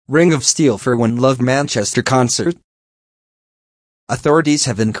Ring of Steel for One Love Manchester concert. Authorities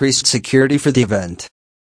have increased security for the event.